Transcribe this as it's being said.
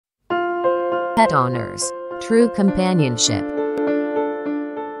pet owners. True companionship.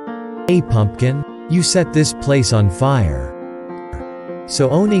 Hey Pumpkin, you set this place on fire. So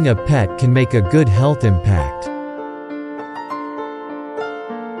owning a pet can make a good health impact.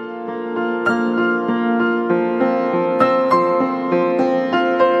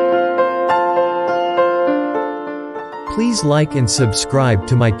 Please like and subscribe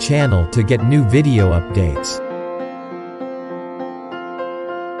to my channel to get new video updates.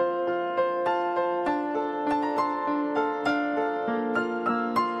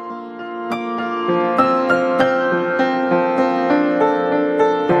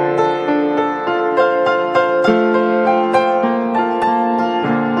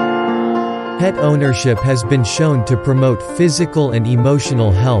 Pet ownership has been shown to promote physical and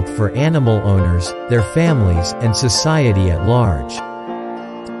emotional health for animal owners, their families, and society at large.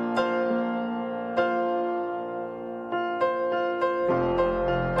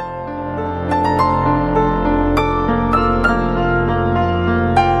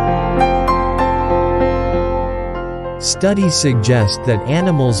 Studies suggest that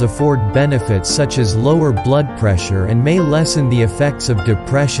animals afford benefits such as lower blood pressure and may lessen the effects of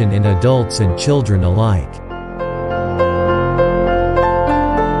depression in adults and children alike.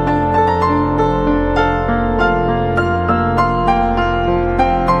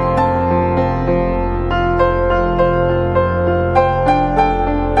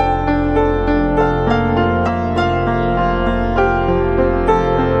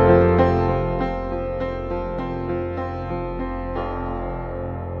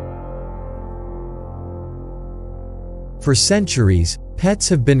 For centuries, pets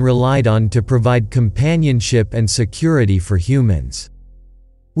have been relied on to provide companionship and security for humans.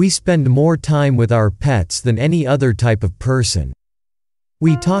 We spend more time with our pets than any other type of person.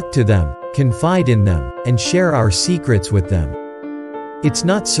 We talk to them, confide in them, and share our secrets with them. It's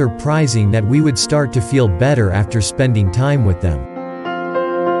not surprising that we would start to feel better after spending time with them.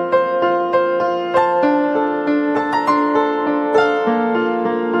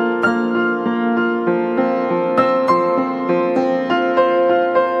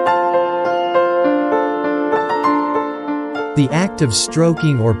 The act of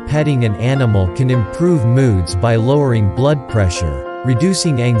stroking or petting an animal can improve moods by lowering blood pressure,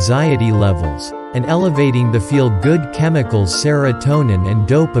 reducing anxiety levels, and elevating the feel-good chemicals serotonin and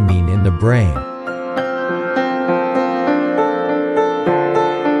dopamine in the brain.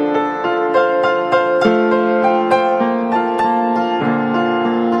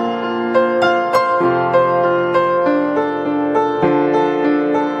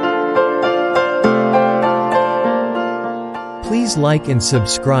 Please like and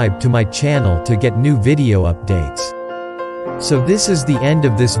subscribe to my channel to get new video updates. So this is the end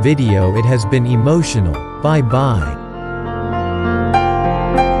of this video. It has been emotional. Bye bye.